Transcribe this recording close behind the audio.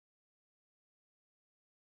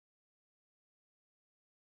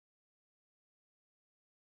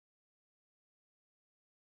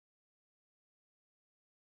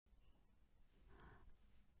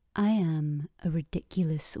I am a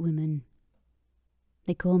ridiculous woman.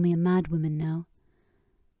 They call me a mad woman now.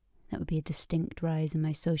 That would be a distinct rise in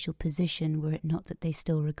my social position were it not that they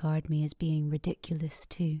still regard me as being ridiculous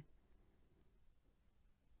too.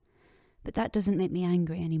 But that doesn't make me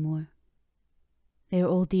angry anymore. They are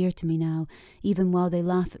all dear to me now, even while they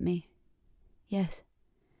laugh at me. Yes.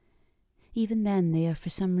 Even then they are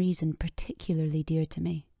for some reason particularly dear to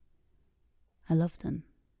me. I love them.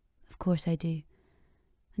 Of course I do.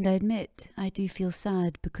 And I admit I do feel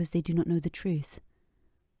sad because they do not know the truth,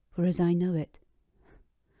 whereas I know it.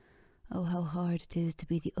 Oh, how hard it is to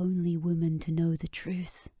be the only woman to know the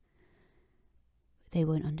truth. But they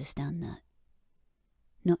won't understand that.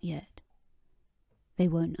 Not yet. They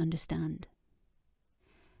won't understand.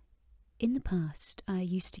 In the past, I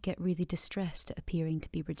used to get really distressed at appearing to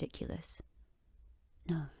be ridiculous.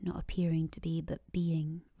 No, not appearing to be, but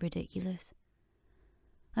being ridiculous.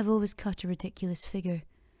 I've always cut a ridiculous figure.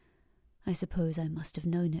 I suppose I must have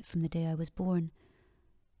known it from the day I was born.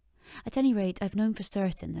 At any rate, I've known for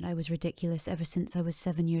certain that I was ridiculous ever since I was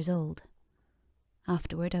 7 years old.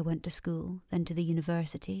 Afterward, I went to school, then to the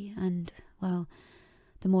university, and, well,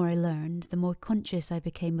 the more I learned, the more conscious I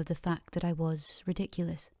became of the fact that I was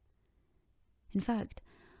ridiculous. In fact,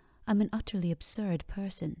 I'm an utterly absurd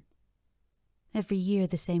person. Every year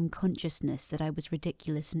the same consciousness that I was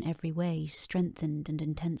ridiculous in every way strengthened and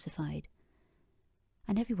intensified.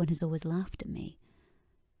 And everyone has always laughed at me,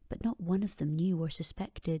 but not one of them knew or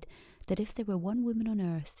suspected that if there were one woman on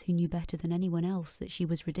earth who knew better than anyone else that she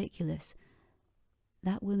was ridiculous,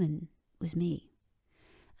 that woman was me.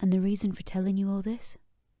 And the reason for telling you all this?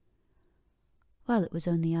 Well, it was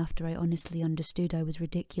only after I honestly understood I was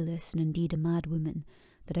ridiculous and indeed a mad woman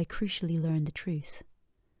that I crucially learned the truth.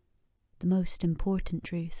 The most important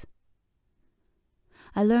truth.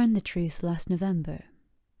 I learned the truth last November,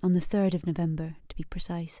 on the 3rd of November, to be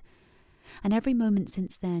precise, and every moment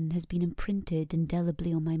since then has been imprinted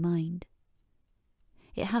indelibly on my mind.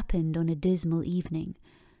 It happened on a dismal evening,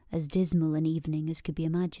 as dismal an evening as could be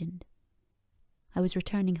imagined. I was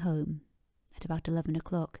returning home at about 11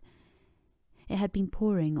 o'clock. It had been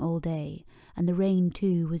pouring all day, and the rain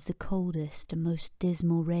too was the coldest and most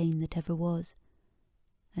dismal rain that ever was.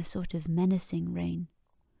 A sort of menacing rain.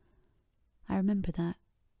 I remember that.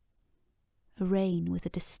 A rain with a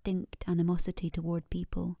distinct animosity toward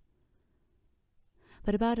people.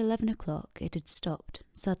 But about 11 o'clock it had stopped,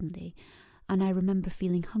 suddenly, and I remember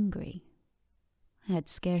feeling hungry. I had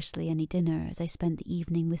scarcely any dinner, as I spent the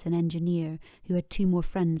evening with an engineer who had 2 more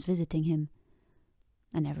friends visiting him.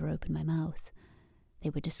 I never opened my mouth.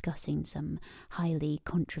 They were discussing some highly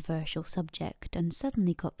controversial subject, and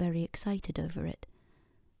suddenly got very excited over it.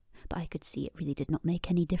 But I could see it really did not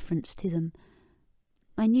make any difference to them.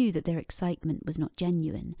 I knew that their excitement was not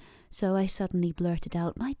genuine, so I suddenly blurted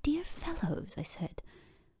out, "My dear fellows," I said,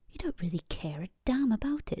 "you don't really care a damn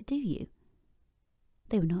about it, do you?"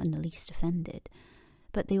 They were not in the least offended,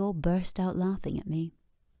 but they all burst out laughing at me.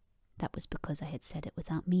 That was because I had said it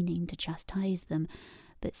without meaning to chastise them,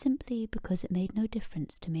 but simply because it made no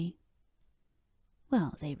difference to me.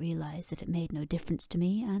 Well, they realized that it made no difference to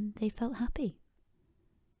me, and they felt happy.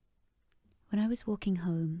 When I was walking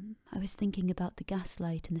home, I was thinking about the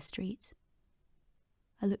gaslight in the streets.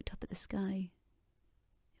 I looked up at the sky.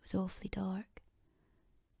 It was awfully dark,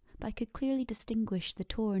 but I could clearly distinguish the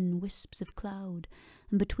torn wisps of cloud,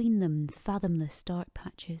 and between them fathomless dark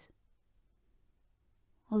patches.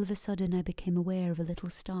 All of a sudden I became aware of a little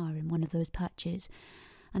star in one of those patches,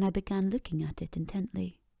 and I began looking at it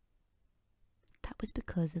intently. That was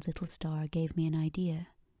because the little star gave me an idea.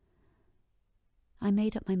 I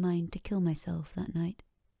made up my mind to kill myself that night.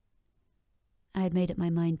 I had made up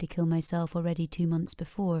my mind to kill myself already 2 months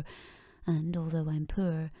before, and although I'm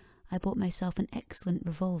poor, I bought myself an excellent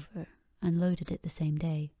revolver and loaded it the same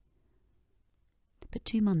day. But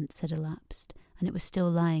 2 months had elapsed, and it was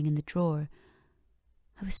still lying in the drawer.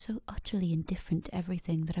 I was so utterly indifferent to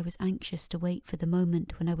everything that I was anxious to wait for the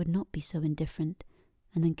moment when I would not be so indifferent,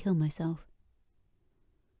 and then kill myself.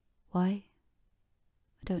 Why?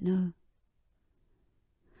 I don't know.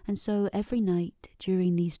 And so every night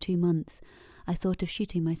during these 2 months I thought of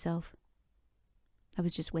shooting myself. I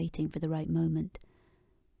was just waiting for the right moment.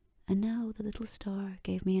 And now the little star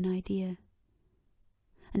gave me an idea.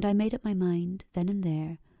 And I made up my mind, then and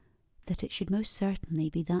there, that it should most certainly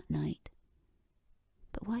be that night.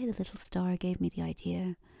 But why the little star gave me the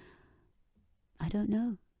idea, I don't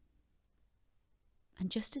know. And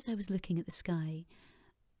just as I was looking at the sky,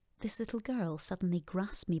 this little girl suddenly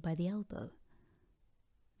grasped me by the elbow.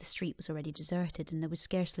 The street was already deserted, and there was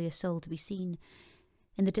scarcely a soul to be seen.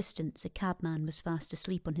 In the distance, a cabman was fast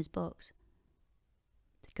asleep on his box.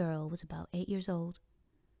 The The girl was about 8 years old.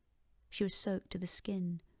 She was soaked to the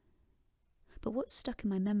skin. But what stuck in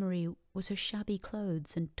my memory was her shabby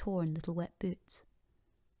clothes and torn little wet boots.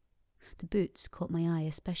 The boots caught my eye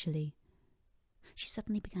especially. She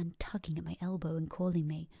suddenly began tugging at my elbow and calling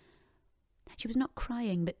me. She was not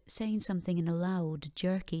crying, but saying something in a loud,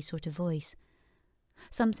 jerky sort of voice.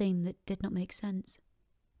 Something that did not make sense,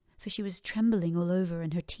 for she was trembling all over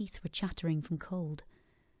and her teeth were chattering from cold.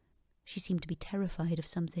 She seemed to be terrified of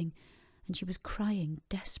something, and she was crying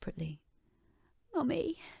desperately.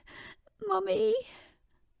 "Mummy! Mummy!"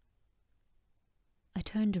 I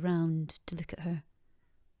turned around to look at her,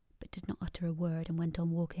 but did not utter a word and went on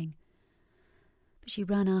walking. But she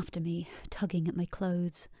ran after me, tugging at my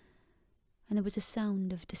clothes, and there was a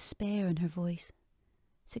sound of despair in her voice,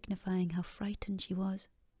 signifying how frightened she was.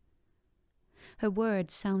 Her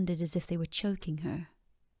words sounded as if they were choking her.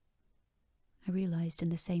 I realised in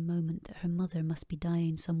the same moment that her mother must be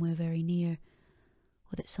dying somewhere very near,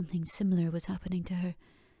 or that something similar was happening to her,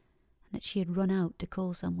 and that she had run out to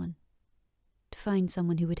call someone, to find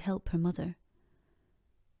someone who would help her mother.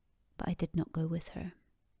 But I did not go with her.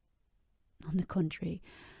 On the contrary,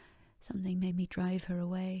 something made me drive her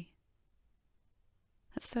away.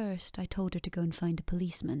 At first I told her to go and find a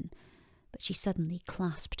policeman, but she suddenly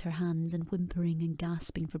clasped her hands and, whimpering and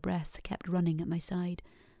gasping for breath, kept running at my side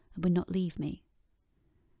and would not leave me.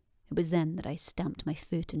 It was then that I stamped my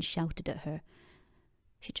foot and shouted at her.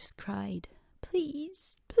 She just cried,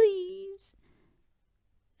 "Please, please."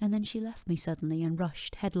 And then she left me suddenly and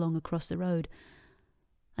rushed headlong across the road.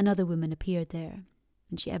 Another woman appeared there,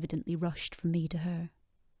 and she evidently rushed from me to her.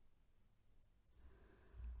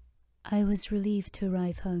 I was relieved to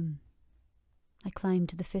arrive home. I climbed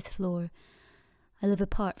to the 5th floor. I live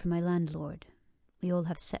apart from my landlord. We all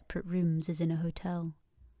have separate rooms as in a hotel.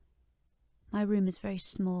 My room is very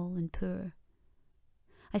small and poor.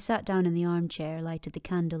 I sat down in the armchair, lighted the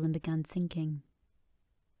candle and began thinking.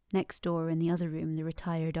 Next door in the other room the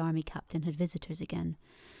retired army captain had visitors again.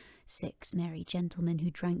 6 merry gentlemen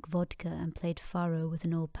who drank vodka and played faro with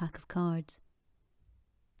an old pack of cards.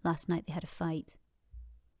 Last night they had a fight.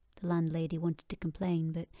 The landlady wanted to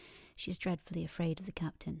complain, but she's dreadfully afraid of the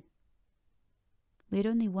captain. We had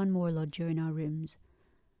only one more lodger in our rooms,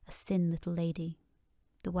 a thin little lady,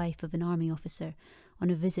 the wife of an army officer,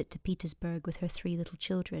 on a visit to Petersburg with her 3 little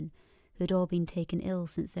children, who had all been taken ill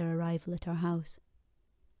since their arrival at our house.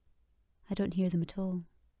 I don't hear them at all.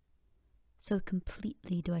 So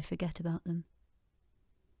completely do I forget about them.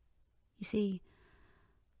 You see,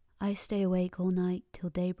 I stay awake all night till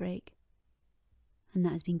daybreak, and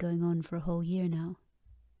that has been going on for a whole year now.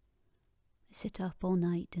 I sit up all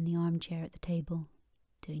night in the armchair at the table,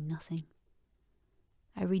 doing nothing.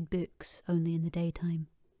 I read books only in the daytime.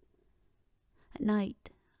 At night,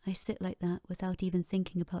 I sit like that without even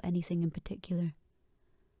thinking about anything in particular.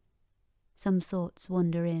 Some thoughts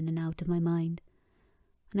wander in and out of my mind,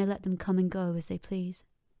 and I let them come and go as they please.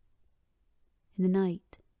 In the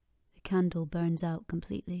night, the candle burns out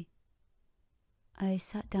completely. I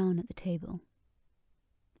sat down at the table,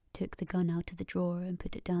 took the gun out of the drawer and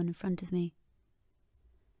put it down in front of me.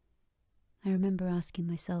 I remember asking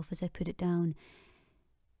myself as I put it down,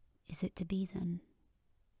 "Is it to be then?"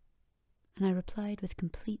 And I replied with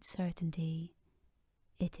complete certainty,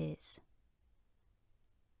 "It is."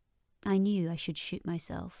 I knew I should shoot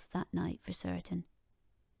myself that night for certain.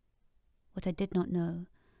 What I did not know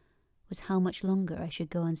was how much longer I should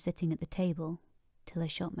go on sitting at the table till I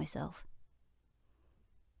shot myself.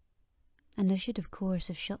 And I should, of course,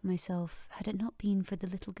 have shot myself had it not been for the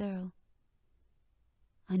little girl.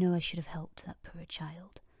 I know I should have helped that poor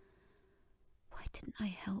child. Why didn't I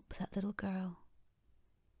help that little girl?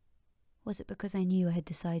 Was it because I knew I had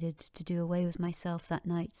decided to do away with myself that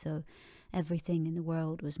night, so everything in the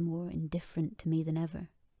world was more indifferent to me than ever?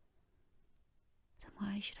 Then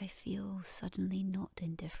why should I feel suddenly not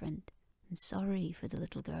indifferent and sorry for the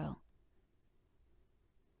little girl?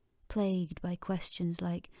 Plagued by questions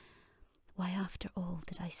like, why after all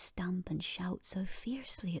did I stamp and shout so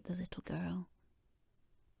fiercely at the little girl?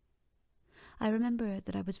 I remember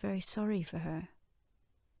that I was very sorry for her,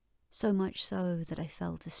 so much so that I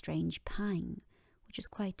felt a strange pang, which was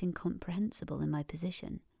quite incomprehensible in my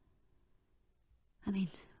position. I mean,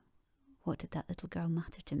 what did that little girl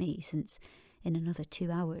matter to me, since in another 2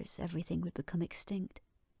 hours everything would become extinct?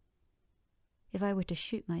 If I were to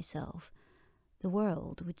shoot myself, the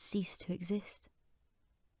world would cease to exist.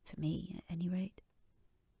 For me, at any rate.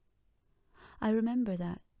 I remember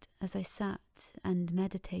that, as I sat and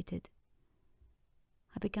meditated,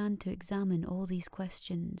 I began to examine all these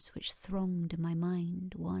questions which thronged in my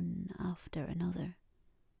mind one after another.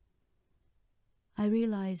 I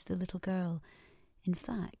realized the little girl, in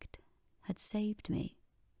fact, had saved me.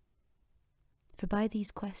 For by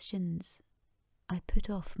these questions, I put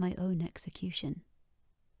off my own execution.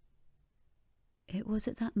 It was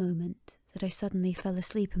at that moment that I suddenly fell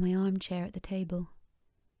asleep in my armchair at the table,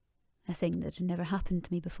 a thing that had never happened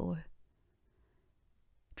to me before.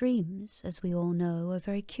 Dreams, as we all know, are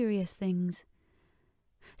very curious things.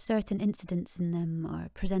 Certain incidents in them are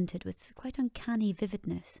presented with quite uncanny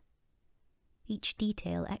vividness, each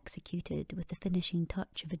detail executed with the finishing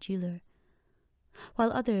touch of a jeweller,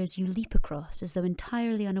 while others you leap across as though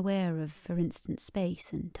entirely unaware of, for instance,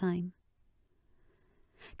 space and time.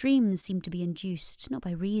 Dreams seem to be induced not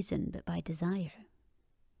by reason but by desire,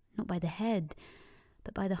 not by the head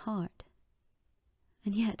but by the heart.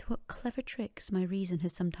 And yet what clever tricks my reason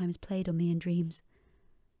has sometimes played on me in dreams.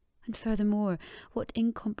 And furthermore, what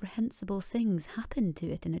incomprehensible things happen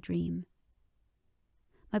to it in a dream.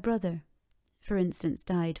 My brother, for instance,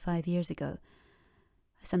 died 5 years ago.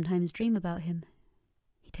 I sometimes dream about him.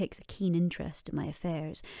 He takes a keen interest in my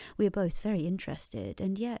affairs. We are both very interested,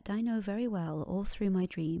 and yet I know very well all through my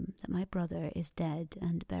dream that my brother is dead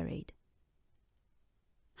and buried.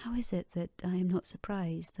 How is it that I am not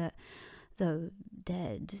surprised that, though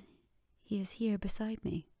dead, he is here beside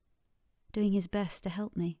me, doing his best to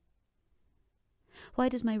help me? Why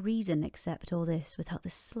does my reason accept all this without the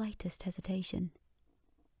slightest hesitation?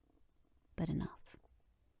 But enough.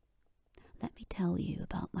 Let me tell you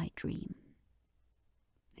about my dream.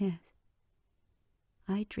 Yes,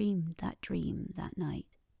 I dreamed that dream that night.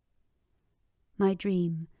 My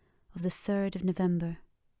dream of the 3rd of November.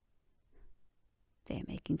 They are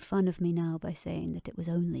making fun of me now by saying that it was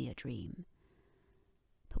only a dream.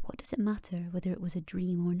 But what does it matter whether it was a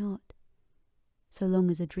dream or not, so long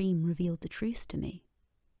as a dream revealed the truth to me?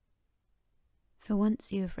 For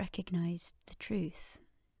once you have recognized the truth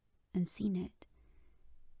and seen it,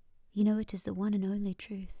 you know it is the one and only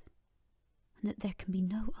truth, and that there can be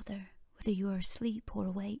no other, whether you are asleep or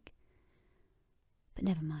awake. But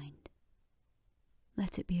never mind.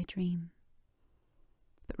 Let it be a dream.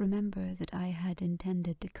 But remember that I had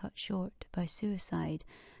intended to cut short by suicide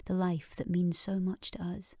the life that means so much to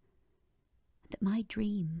us. And that my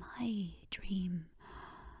dream,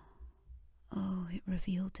 oh, it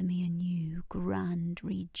revealed to me a new, grand,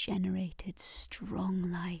 regenerated,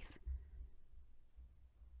 strong life.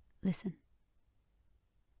 Listen.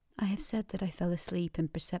 I have said that I fell asleep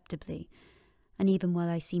imperceptibly, and even while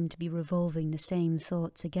I seemed to be revolving the same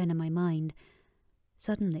thoughts again in my mind,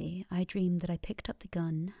 suddenly I dreamed that I picked up the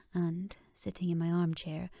gun and, sitting in my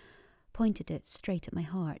armchair, pointed it straight at my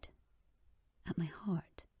heart,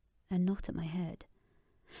 and not at my head,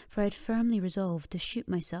 for I had firmly resolved to shoot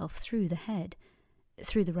myself through the head,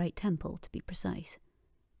 through the right temple to be precise.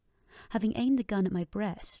 Having aimed the gun at my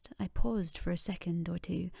breast, I paused for a second or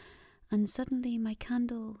two, and suddenly my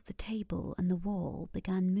candle, the table, and the wall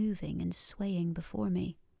began moving and swaying before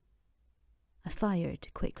me. I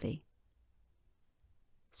fired quickly.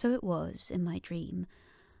 So it was, in my dream,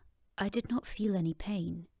 I did not feel any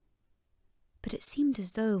pain, but it seemed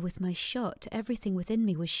as though with my shot everything within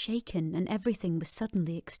me was shaken and everything was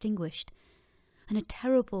suddenly extinguished, and a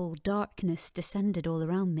terrible darkness descended all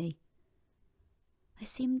around me. I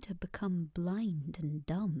seemed to have become blind and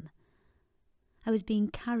dumb. I was being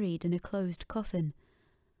carried in a closed coffin.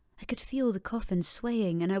 I could feel the coffin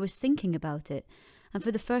swaying, and I was thinking about it, and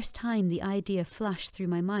for the first time the idea flashed through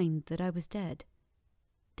my mind that I was dead.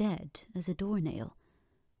 Dead as a doornail.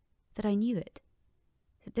 That I knew it.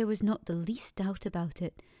 That there was not the least doubt about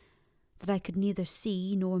it. That I could neither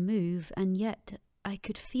see nor move, and yet I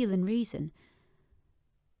could feel and reason.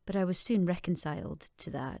 But I was soon reconciled to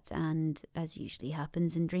that, and, as usually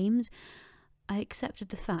happens in dreams, I accepted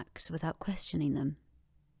the facts without questioning them.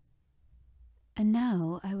 And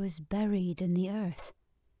now I was buried in the earth.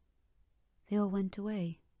 They all went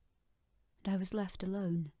away, and I was left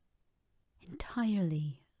alone,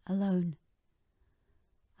 entirely alone.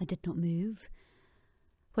 I did not move.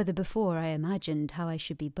 Whether before I imagined how I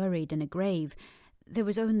should be buried in a grave, there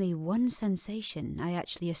was only one sensation I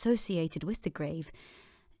actually associated with the grave,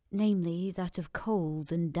 namely that of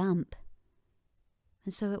cold and damp.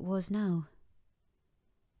 And so it was now.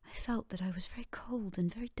 I felt that I was very cold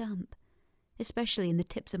and very damp, especially in the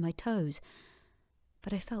tips of my toes,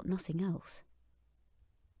 but I felt nothing else.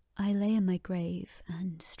 I lay in my grave,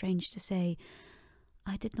 and, strange to say,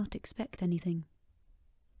 I did not expect anything,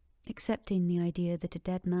 accepting the idea that a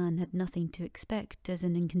dead man had nothing to expect as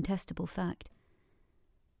an incontestable fact.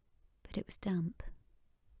 But it was damp.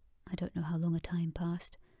 I don't know how long a time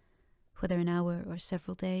passed, whether an hour or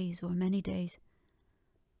several days or many days.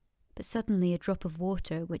 But suddenly a drop of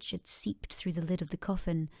water, which had seeped through the lid of the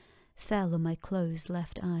coffin, fell on my closed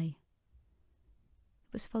left eye.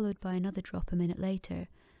 It was followed by another drop a minute later,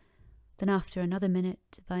 then after another minute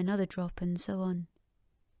by another drop, and so on.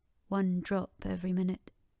 One drop every minute.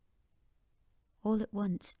 All at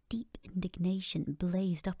once, deep indignation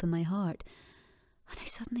blazed up in my heart, and I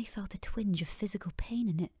suddenly felt a twinge of physical pain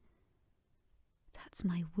in it. That's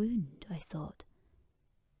my wound, I thought.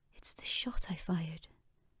 It's the shot I fired.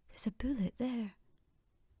 There's a bullet there.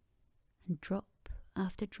 And drop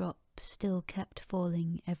after drop still kept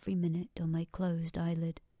falling every minute on my closed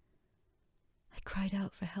eyelid. I cried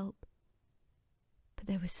out for help, but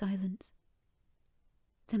there was silence.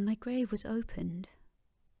 Then my grave was opened.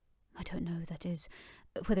 I don't know, that is,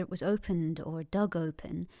 whether it was opened or dug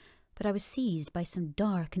open, but I was seized by some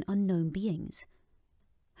dark and unknown beings.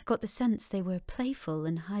 I got the sense they were playful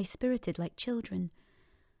and high-spirited like children.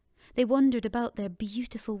 They wandered about their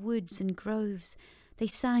beautiful woods and groves. They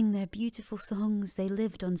sang their beautiful songs. They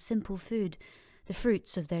lived on simple food, the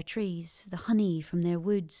fruits of their trees, the honey from their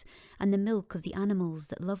woods, and the milk of the animals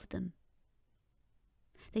that loved them.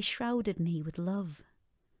 They shrouded me with love.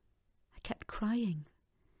 I kept crying,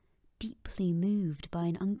 deeply moved by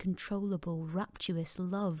an uncontrollable, rapturous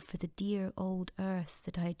love for the dear old earth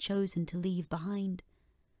that I had chosen to leave behind.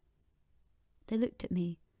 They looked at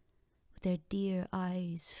me with their dear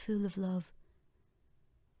eyes full of love.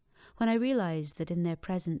 When I realized that in their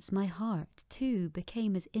presence my heart, too,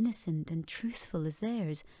 became as innocent and truthful as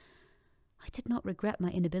theirs, I did not regret my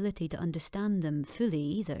inability to understand them fully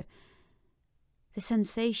either. The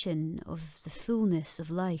sensation of the fullness of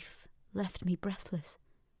life left me breathless,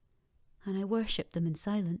 and I worshipped them in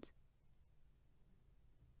silence.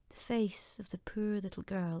 The face of the poor little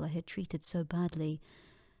girl I had treated so badly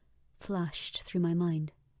flashed through my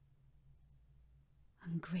mind.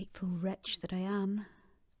 Ungrateful wretch that I am.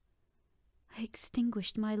 I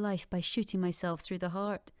extinguished my life by shooting myself through the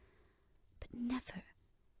heart. But never,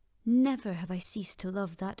 never have I ceased to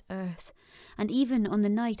love that earth, and even on the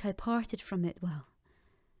night I parted from it, well,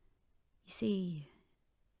 you see,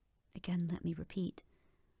 again let me repeat.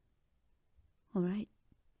 All right,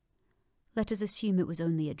 let us assume it was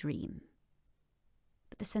only a dream.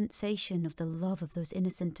 But the sensation of the love of those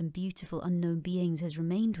innocent and beautiful unknown beings has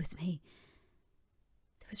remained with me.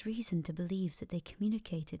 There was reason to believe that they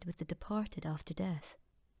communicated with the departed after death.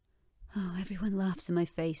 Oh, everyone laughs in my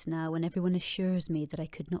face now, and everyone assures me that I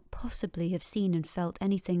could not possibly have seen and felt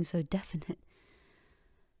anything so definite.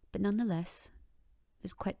 But nonetheless, it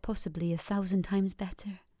was quite possibly 1,000 times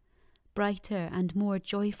better, brighter and more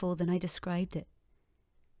joyful than I described it.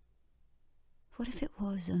 What if it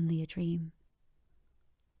was only a dream?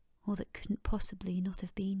 All that couldn't possibly not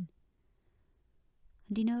have been.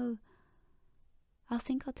 And you know, I'll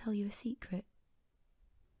tell you a secret.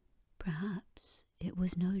 Perhaps it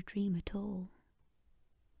was no dream at all.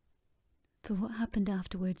 For what happened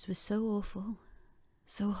afterwards was so awful,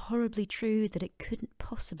 so horribly true that it couldn't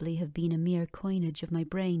possibly have been a mere coinage of my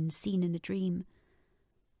brain seen in a dream.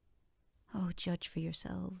 Oh, judge for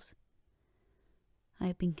yourselves. I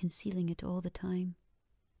have been concealing it all the time.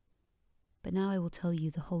 But now I will tell you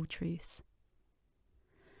the whole truth.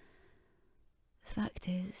 The fact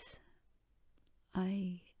is,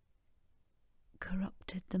 I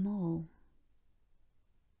corrupted them all.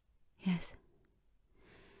 Yes,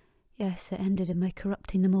 it ended in my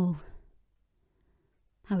corrupting them all.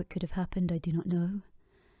 How it could have happened I do not know,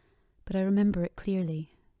 but I remember it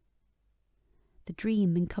clearly. The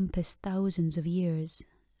dream encompassed thousands of years,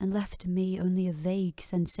 and left in me only a vague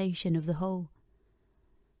sensation of the whole.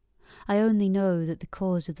 I only know that the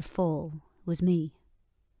cause of the fall was me.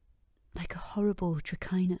 Like a horrible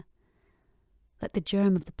trichina, like the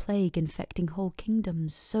germ of the plague infecting whole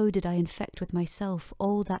kingdoms, so did I infect with myself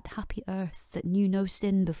all that happy earth that knew no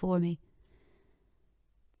sin before me.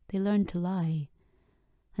 They learned to lie,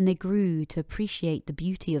 and they grew to appreciate the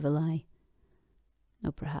beauty of a lie.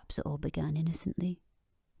 Or perhaps it all began innocently,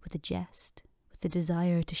 with a jest, the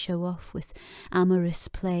desire to show off, with amorous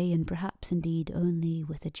play, and perhaps indeed only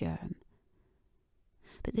with a germ.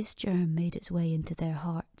 But this germ made its way into their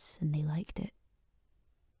hearts, and they liked it.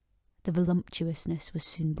 The voluptuousness was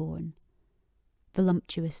soon born.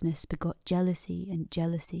 Voluptuousness begot jealousy, and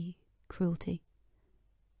jealousy cruelty.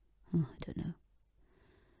 Oh, I don't know.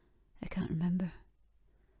 I can't remember.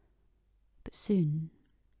 But soon,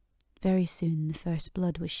 very soon, the first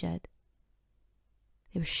blood was shed.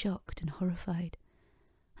 They were shocked and horrified,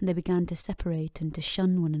 and they began to separate and to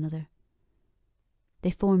shun one another. They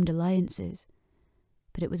formed alliances,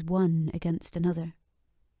 but it was one against another.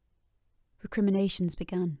 Recriminations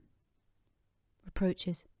began,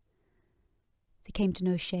 reproaches. They came to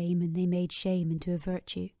know shame, and they made shame into a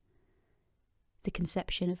virtue. The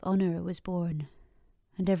conception of honour was born,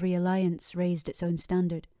 and every alliance raised its own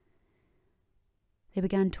standard. They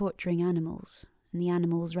began torturing animals, and the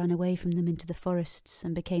animals ran away from them into the forests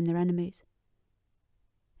and became their enemies.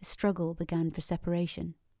 A struggle began for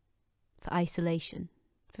separation, for isolation,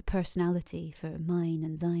 for personality, for mine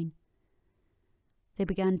and thine. They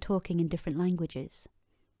began talking in different languages.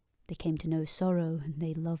 They came to know sorrow, and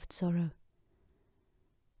they loved sorrow.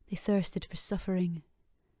 They thirsted for suffering,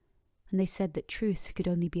 and they said that truth could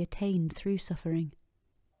only be attained through suffering.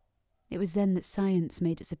 It was then that science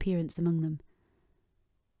made its appearance among them.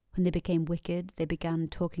 When they became wicked, they began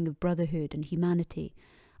talking of brotherhood and humanity,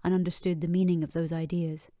 and understood the meaning of those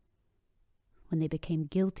ideas. When they became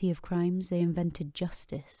guilty of crimes, they invented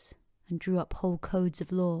justice, and drew up whole codes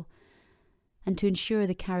of law, and to ensure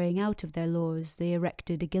the carrying out of their laws, they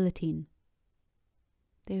erected a guillotine.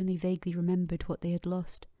 They only vaguely remembered what they had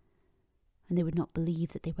lost, and they would not believe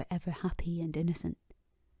that they were ever happy and innocent.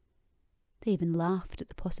 They even laughed at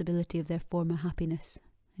the possibility of their former happiness,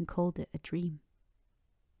 and called it a dream.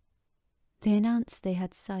 They announced they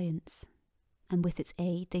had science, and with its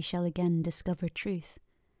aid they shall again discover truth.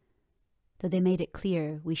 Though they made it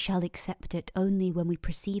clear, we shall accept it only when we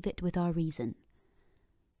perceive it with our reason.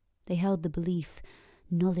 They held the belief,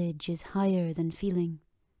 knowledge is higher than feeling,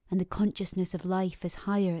 and the consciousness of life is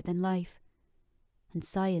higher than life. And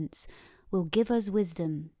science will give us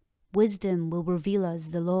wisdom, wisdom will reveal us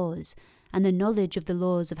the laws, and the knowledge of the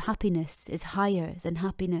laws of happiness is higher than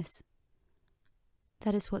happiness.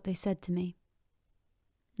 That is what they said to me.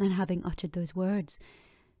 And having uttered those words,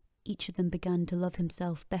 each of them began to love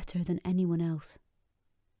himself better than anyone else.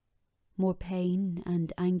 More pain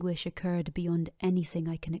and anguish occurred beyond anything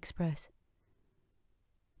I can express.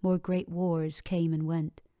 More great wars came and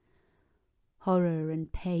went. Horror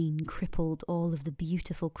and pain crippled all of the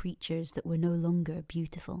beautiful creatures that were no longer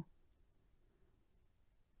beautiful.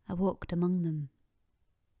 I walked among them,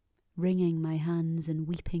 wringing my hands and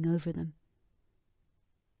weeping over them.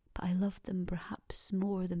 But I loved them perhaps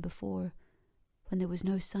more than before, when there was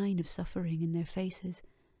no sign of suffering in their faces,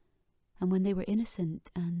 and when they were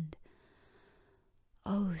innocent and,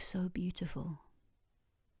 oh, so beautiful.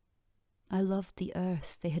 I loved the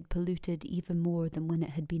earth they had polluted even more than when it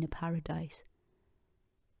had been a paradise,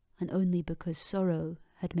 and only because sorrow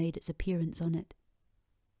had made its appearance on it.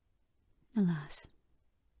 Alas,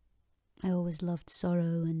 I always loved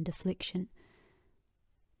sorrow and affliction,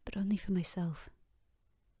 but only for myself.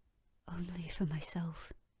 Only for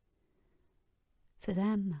myself. For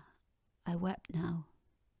them, I wept now,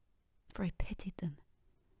 for I pitied them.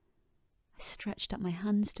 I stretched up my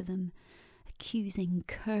hands to them, accusing,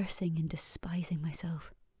 cursing, and despising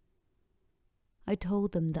myself. I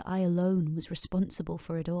told them that I alone was responsible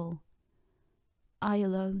for it all. I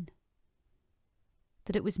alone.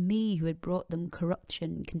 That it was me who had brought them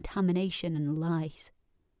corruption, contamination, and lies.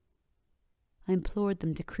 I implored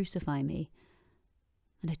them to crucify me,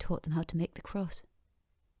 and I taught them how to make the cross.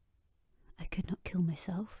 I could not kill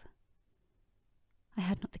myself. I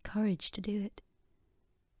had not the courage to do it.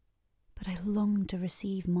 But I longed to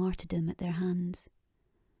receive martyrdom at their hands.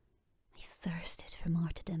 I thirsted for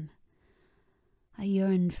martyrdom. I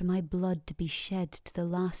yearned for my blood to be shed to the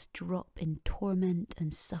last drop in torment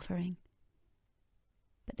and suffering.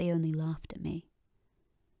 But they only laughed at me.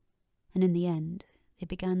 And in the end, they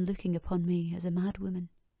began looking upon me as a madwoman.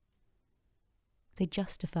 They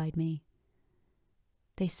justified me.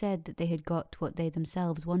 They said that they had got what they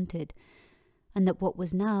themselves wanted, and that what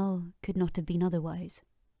was now could not have been otherwise.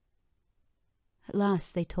 At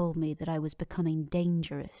last they told me that I was becoming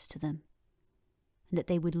dangerous to them, and that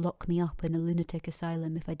they would lock me up in a lunatic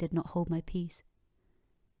asylum if I did not hold my peace.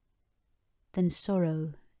 Then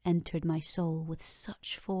sorrow entered my soul with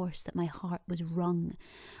such force that my heart was wrung,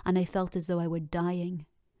 and I felt as though I were dying.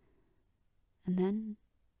 And then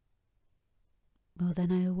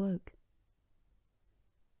I awoke.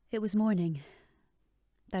 It was morning.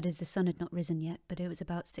 That is, the sun had not risen yet, but it was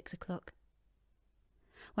about 6 o'clock.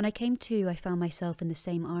 When I came to, I found myself in the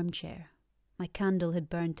same armchair. My candle had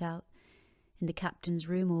burnt out. In the captain's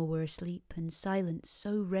room all were asleep, and silence,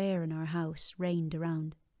 so rare in our house, reigned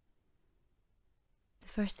around. The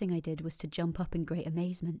first thing I did was to jump up in great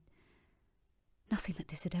amazement. Nothing like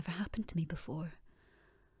this had ever happened to me before.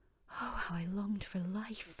 Oh, how I longed for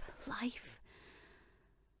life, life.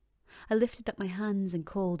 I lifted up my hands and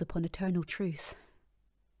called upon eternal truth.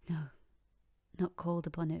 No, not called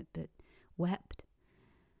upon it, but wept.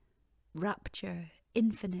 Rapture,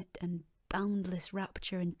 infinite and boundless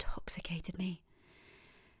rapture, intoxicated me.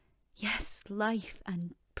 Yes, life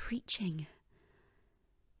and preaching.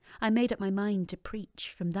 I made up my mind to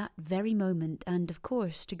preach from that very moment and, of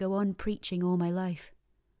course, to go on preaching all my life.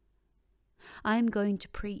 I am going to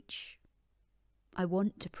preach. I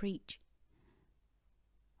want to preach.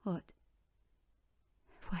 What?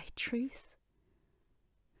 Why, truth.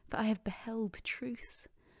 For I have beheld truth.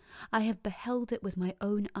 I have beheld it with my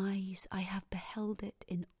own eyes. I have beheld it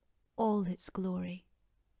in all its glory.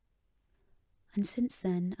 And since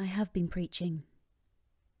then I have been preaching,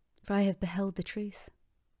 for I have beheld the truth.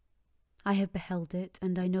 I have beheld it,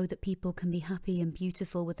 and I know that people can be happy and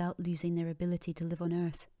beautiful without losing their ability to live on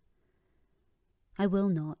earth. I will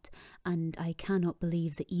not, and I cannot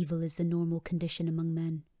believe that evil is the normal condition among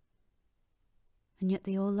men. And yet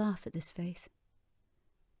they all laugh at this faith.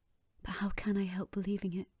 But how can I help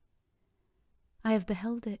believing it? I have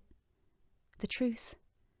beheld it, the truth.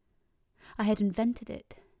 I had invented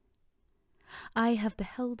it. I have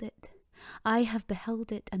beheld it. I have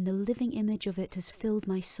beheld it, and the living image of it has filled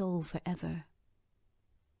my soul forever.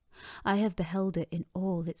 I have beheld it in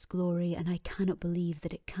all its glory, and I cannot believe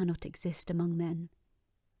that it cannot exist among men.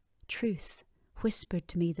 Truth whispered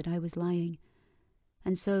to me that I was lying,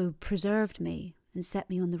 and so preserved me and set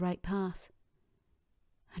me on the right path.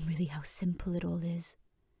 And really how simple it all is.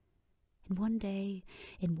 In one day,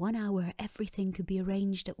 in 1 hour, everything could be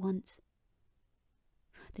arranged at once.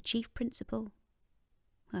 The chief principle?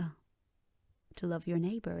 Well, to love your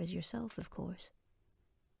neighbour as yourself, of course.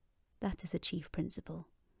 That is the chief principle.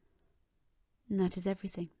 And that is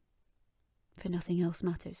everything, for nothing else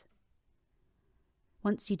matters.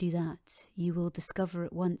 Once you do that, you will discover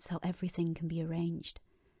at once how everything can be arranged.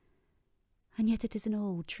 And yet it is an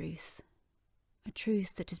old truth, a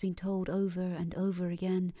truth that has been told over and over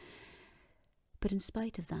again, but in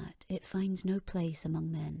spite of that, it finds no place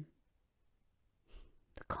among men.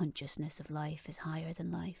 The consciousness of life is higher than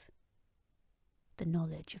life. The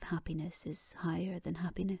knowledge of happiness is higher than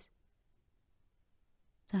happiness.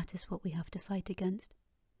 That is what we have to fight against.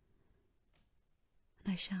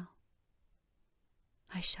 And I shall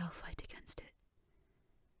fight against it.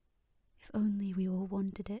 If only we all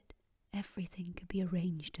wanted it, everything could be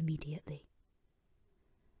arranged immediately.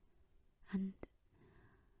 And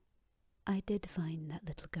I did find that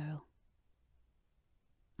little girl.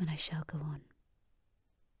 And I shall go on.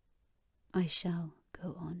 I shall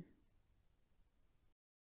go on.